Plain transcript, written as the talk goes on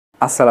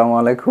আসসালামু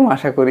আলাইকুম।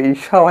 আশা করি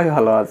সবাই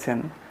ভালো আছেন।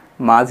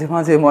 মাঝে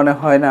মাঝে মনে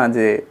হয় না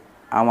যে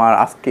আমার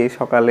আজকে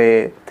সকালে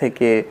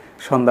থেকে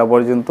সন্ধ্যা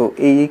পর্যন্ত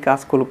এই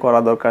কাজগুলো করা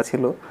দরকার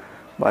ছিল,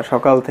 বা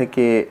সকাল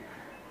থেকে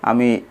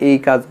আমি এই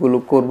কাজগুলো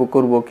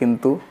করব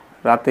কিন্তু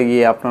রাতে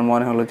গিয়ে আপনার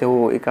মনে হলো যে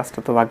এই কাজটা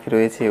তো বাকি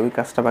রয়েছে, ওই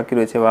কাজটা বাকি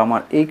রয়েছে, বা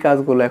আমার এই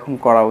কাজগুলো এখন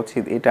করা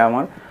উচিত, এটা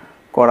আমার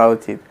করা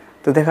উচিত।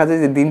 তো দেখা যায়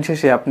যে দিন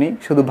শেষে আপনি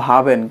শুধু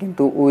ভাবেন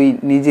কিন্তু ওই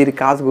নিজের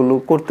কাজগুলো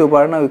করতেও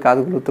পারেন না, ওই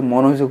কাজগুলোতে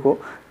মনোযোগও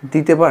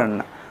দিতে পারেন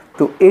না।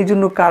 তো এই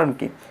জন্য কারণ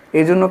কি?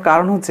 এই জন্য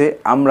কারণ হচ্ছে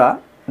আমরা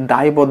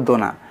দায়বদ্ধ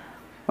না,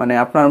 মানে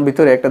আপনার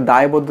ভিতরে একটা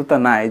দায়বদ্ধতা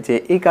নাই যে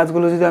এই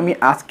কাজগুলো যদি আমি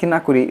আজকে না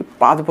করি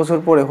 5 বছর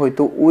পরে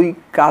হয়তো ওই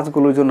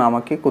কাজগুলোর জন্য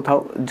আমাকে কোথাও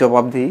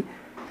জবাবদিহি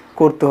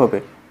করতে হবে,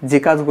 যে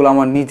কাজগুলো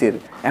আমার নিজের।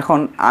 এখন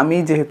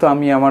যেহেতু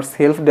আমি আমার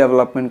সেলফ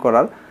ডেভেলপমেন্ট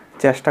করার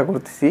চেষ্টা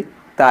করতেছি,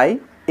 তাই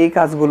এই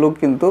কাজগুলো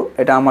কিন্তু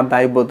এটা আমার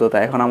দায়বদ্ধতা,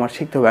 এখন আমার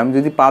শিখতে হবে। আমি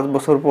যদি 5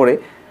 বছর পরে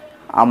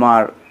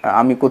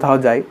আমি কোথাও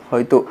যাই,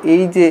 হয়তো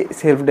এই যে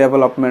সেলফ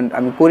ডেভেলপমেন্ট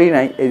আমি করি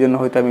নাই, এই জন্য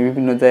হয়তো আমি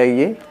বিভিন্ন জায়গায়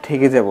গিয়ে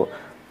ঠেকে যাব।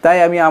 তাই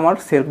আমি আমার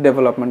সেলফ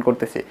ডেভেলপমেন্ট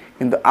করতেছি।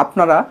 কিন্তু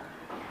আপনারা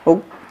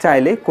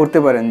চাইলে করতে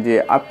পারেন যে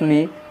আপনি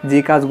যে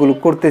কাজগুলো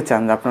করতে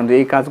চান, আপনাদের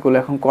এই কাজগুলো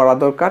এখন করা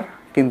দরকার,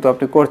 কিন্তু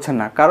আপনি করছেন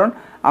না কারণ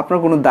আপনার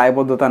কোনো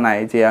দায়বদ্ধতা নাই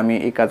যে আমি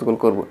এই কাজগুলো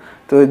করব।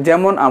 তো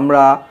যেমন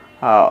আমরা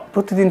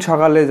প্রতিদিন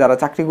সকালে যারা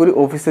চাকরি করি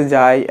অফিসে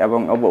যাই এবং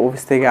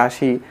অফিস থেকে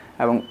আসি,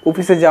 এবং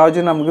অফিসে যাওয়ার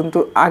জন্য আমরা কিন্তু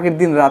আগের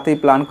দিন রাতেই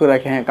প্ল্যান করে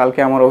রাখি, হ্যাঁ কালকে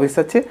আমার অফিস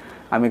আছে,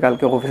 আমি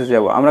কালকে অফিসে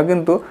যাব। আমরা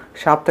কিন্তু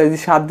সপ্তাহে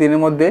 7 দিনের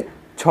মধ্যে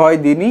 6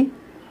 দিনই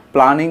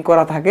প্ল্যানিং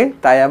করা থাকে,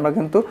 তাই আমরা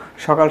কিন্তু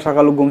সকাল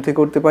সকাল ঘুম থেকে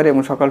উঠতে পারি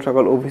এবং সকাল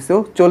সকাল অফিসেও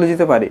চলে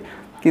যেতে পারি।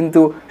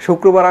 কিন্তু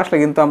শুক্রবার আসলে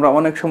কিন্তু আমরা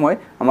অনেক সময়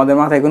আমাদের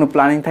মাথায় কোনো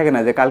প্ল্যানিং থাকে না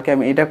যে কালকে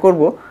আমি এটা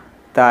করব,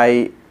 তাই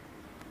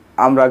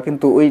আমরা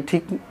কিন্তু ওই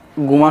ঠিক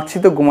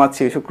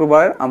ঘুমাচ্ছি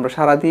শুক্রবার আমরা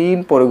সারাদিন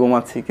পরে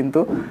ঘুমাচ্ছি, কিন্তু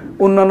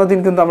অন্যান্য দিন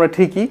কিন্তু আমরা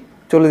ঠিকই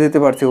চলে যেতে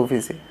পারছি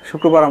অফিসে।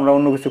 শুক্রবার আমরা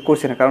অন্য কিছু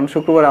করছি না, কারণ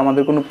শুক্রবার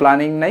আমাদের কোনো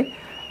প্ল্যানিং নাই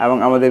এবং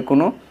আমাদের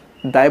কোনো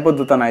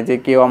দায়বদ্ধতা নাই যে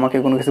কেউ আমাকে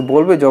কোনো কিছু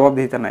বলবে,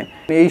 জবাবদিহিতা নাই।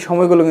 এই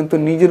সময়গুলো কিন্তু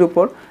নিজের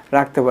উপর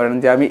রাখতে পারেন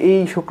যে আমি এই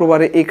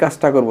শুক্রবারে এই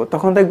কাজটা করব,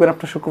 তখন দেখবেন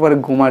আপনার শুক্রবারে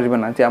ঘুম আসবে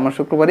না যে আমার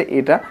শুক্রবারে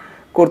এটা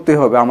করতে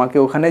হবে, আমাকে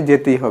ওখানে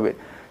যেতেই হবে।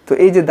 তো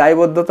এই যে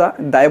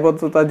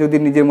দায়বদ্ধতা যদি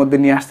নিজের মধ্যে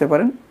নিয়ে আসতে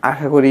পারেন,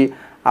 আশা করি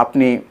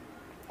আপনি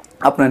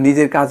আপনার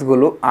নিজের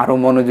কাজগুলো আরও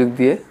মনোযোগ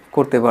দিয়ে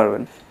করতে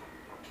পারবেন।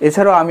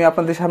 এছাড়াও আমি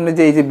আপনাদের সামনে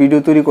যে এই যে ভিডিও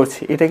তৈরি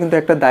করছি, এটা কিন্তু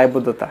একটা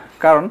দায়বদ্ধতা,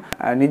 কারণ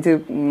নিজের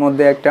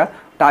মধ্যে একটা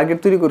টার্গেট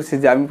তৈরি করেছি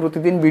যে আমি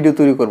প্রতিদিন ভিডিও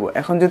তৈরি করব।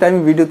 এখন যদি আমি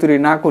ভিডিও তৈরি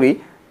না করি,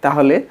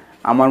 তাহলে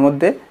আমার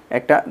মধ্যে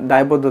একটা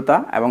দায়বদ্ধতা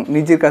এবং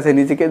নিজের কাছে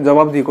নিজেকে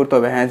জবাবদিহি করতে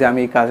হবে, হ্যাঁ যে আমি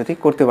এই কাজটি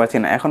করতে পারছি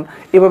না। এখন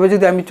এভাবে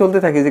যদি আমি চলতে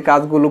থাকি যে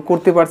কাজগুলো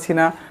করতে পারছি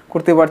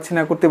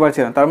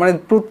না, তার মানে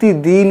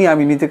প্রতিদিনই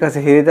আমি নিজের কাছে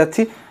হেরে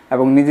যাচ্ছি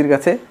এবং নিজের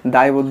কাছে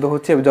দায়বদ্ধ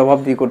হচ্ছে,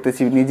 জবাবদিহি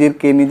করতেছি,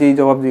 নিজেই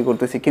জবাবদিহি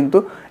করতেছি, কিন্তু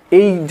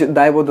এই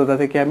দায়বদ্ধতা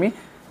থেকে আমি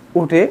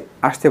উঠে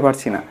আসতে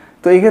পারছি না।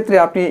 তো এই ক্ষেত্রে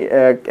আপনি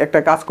একটা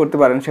কাজ করতে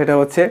পারেন, সেটা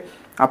হচ্ছে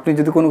আপনি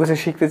যদি কোনো কিছু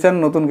শিখতে চান,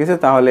 নতুন কিছু,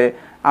 তাহলে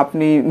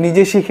আপনি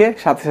নিজে শিখে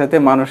সাথে সাথে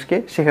মানুষকে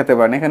শেখাতে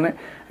পারেন।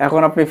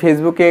 এখন আপনি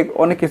ফেসবুকে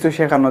অনেক কিছু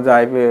শেখানো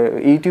যায়,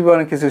 ইউটিউবে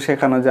অনেক কিছু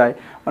শেখানো যায়,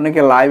 অনেকে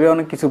লাইভে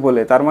অনেক কিছু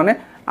বলে। তার মানে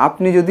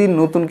আপনি যদি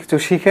নতুন কিছু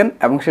শিখেন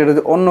এবং সেটা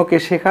যদি অন্যকে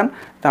শেখান,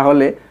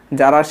 তাহলে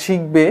যারা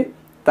শিখবে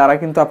তারা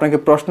কিন্তু আপনাকে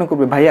প্রশ্ন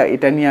করবে, ভাইয়া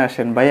এটা নিয়ে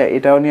আসেন, ভাইয়া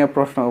এটাও নিয়ে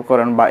প্রশ্ন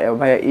করেন,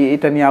 ভাইয়া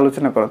এটা নিয়ে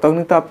আলোচনা করেন। তখন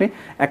কিন্তু আপনি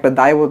একটা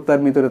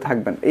দায়বদ্ধতার ভিতরে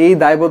থাকবেন। এই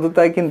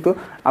দায়বদ্ধতায় কিন্তু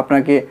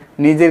আপনাকে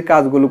নিজের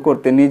কাজগুলো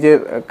করতে, নিজের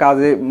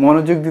কাজে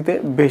মনোযোগ দিতে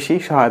বেশি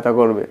সহায়তা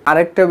করবে।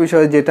 আরেকটা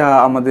বিষয় যেটা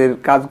আমাদের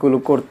কাজগুলো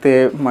করতে,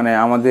 মানে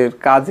আমাদের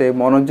কাজে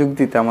মনোযোগ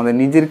দিতে, আমাদের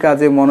নিজের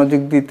কাজে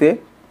মনোযোগ দিতে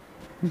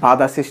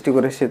বাধা সৃষ্টি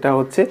করে, সেটা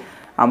হচ্ছে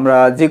আমরা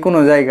যে কোনো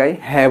জায়গায়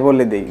হ্যাঁ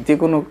বলে দেই, যে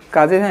কোনো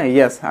কাজে হ্যাঁ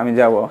ইয়েস আমি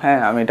যাব, হ্যাঁ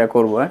আমি এটা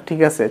করবো, হ্যাঁ ঠিক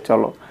আছে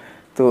চলো।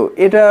 তো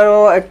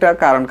এটারও একটা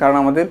কারণ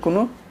আমাদের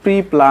কোনো প্রি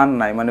প্ল্যান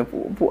নাই, মানে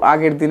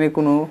আগের দিনে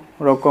কোনো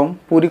রকম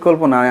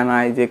পরিকল্পনা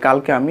নাই যে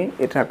কালকে আমি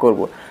এটা করব।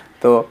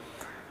 তো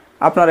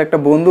আপনার একটা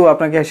বন্ধু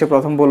আপনাকে এসে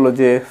প্রথম বলল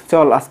যে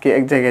চল আজকে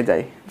এক জায়গায়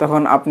যাই,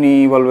 তখন আপনি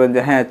বলবেন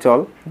যে হ্যাঁ চল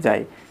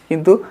যাই।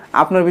 কিন্তু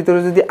আপনার ভিতরে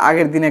যদি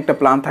আগের দিনে একটা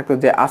প্ল্যান থাকতো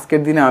যে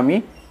আজকের দিনে আমি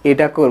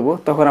এটা করব,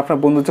 তখন আপনার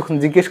বন্ধু যখন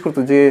জিজ্ঞেস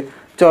করতো যে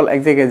চল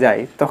এক জায়গায় যাই,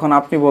 তখন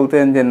আপনি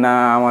বলতেন যে না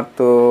আমার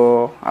তো,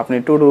 আপনি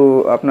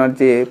আপনার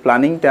যে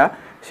প্ল্যানিংটা,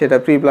 সেটা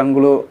প্রি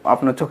প্ল্যানগুলো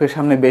আপনার চোখের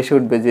সামনে বেশি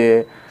উঠবে যে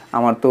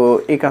আমার তো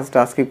এই কাজটা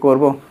আজকে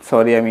করব,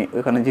 সরি আমি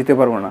ওখানে যেতে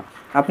পারবো না।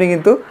 আপনি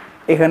কিন্তু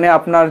এখানে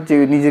আপনার যে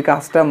নিজের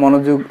কাজটা,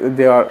 মনোযোগ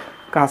দেওয়ার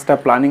কাজটা,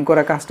 প্ল্যানিং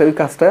করা কাজটা, ওই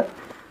কাজটা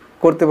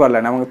করতে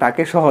পারলেন এবং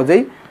তাকে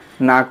সহজেই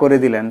না করে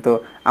দিলেন। তো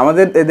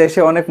আমাদের দেশে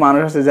অনেক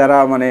মানুষ আছে যারা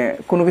মানে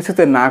কোনো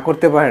কিছুতে না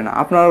করতে পারে না,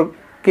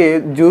 আপনাকে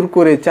জোর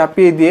করে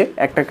চাপিয়ে দিয়ে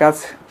একটা কাজ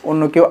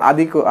অন্য কেউ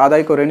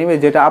আদায় করে নেবে,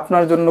 যেটা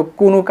আপনার জন্য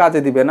কোনো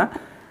কাজে দিবে না,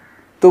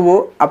 তবুও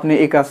আপনি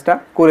এই কাজটা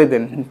করে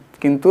দেন।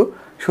 কিন্তু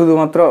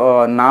শুধুমাত্র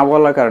না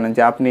বলার কারণে,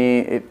 যে আপনি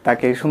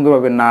তাকে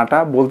সুন্দরভাবে নাটা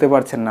বলতে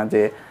পারছেন না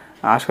যে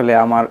আসলে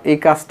আমার এই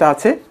কাজটা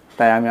আছে,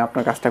 তাই আমি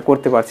আপনার কাজটা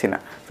করতে পারছি না।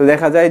 তো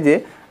দেখা যায় যে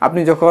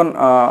আপনি যখন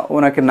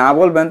ওনাকে না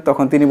বলবেন,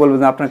 তখন তিনি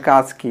বলবেন আপনার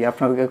কাজ কি,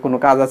 আপনার কোনো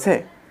কাজ আছে,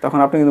 তখন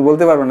আপনি কিন্তু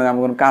বলতে পারবেন না যে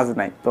আমার কোনো কাজ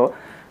নাই। তো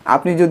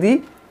আপনি যদি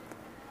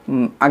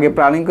আগে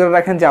প্ল্যানিং করে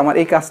রাখেন যে আমার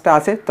এই কাজটা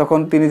আছে, তখন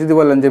তিনি যদি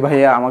বলেন যে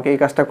ভাইয়া আমাকে এই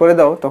কাজটা করে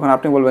দাও, তখন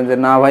আপনি বলবেন যে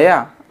না ভাইয়া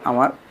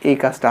আমার এই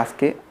কাজটা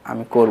আজকে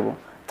আমি করব।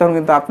 তখন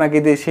কিন্তু আপনাকে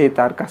দিয়ে সে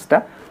তার কাজটা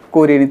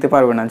করিয়ে নিতে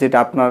পারবে না, যেটা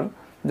আপনার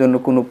জন্য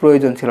কোনো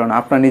প্রয়োজন ছিল না।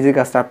 আপনার নিজের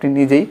কাজটা আপনি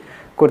নিজেই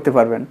করতে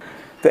পারবেন।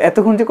 তো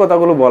এতক্ষণ যে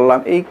কথাগুলো বললাম,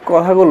 এই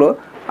কথাগুলো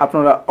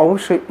আপনারা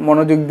অবশ্যই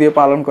মনোযোগ দিয়ে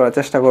পালন করার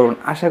চেষ্টা করুন।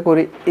 আশা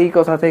করি এই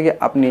কথা থেকে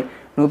আপনি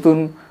নতুন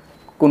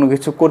কোনো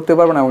কিছু করতে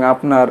পারবেন এবং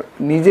আপনার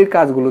নিজের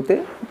কাজগুলোতে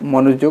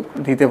মনোযোগ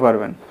দিতে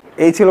পারবেন।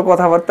 এই ছিল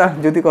কথাবার্তা।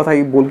 যদি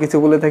কিছু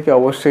বলে থাকি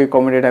অবশ্যই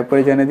কমেন্টে টাইপ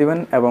করে জানিয়ে দেবেন,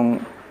 এবং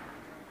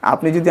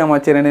আপনি যদি আমার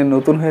চ্যানেলে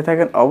নতুন হয়ে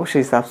থাকেন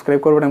অবশ্যই সাবস্ক্রাইব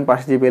করবেন এবং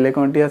পাশে যে বেল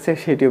আইকনটি আছে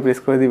সেটিও প্রেস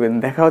করে দিবেন।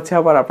 দেখা হচ্ছে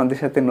আবার আপনাদের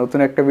সাথে নতুন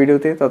একটা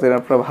ভিডিওতে। ততদিন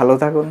আপনারা ভালো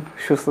থাকুন,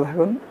 সুস্থ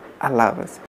থাকুন। আল্লাহ হাফেজ।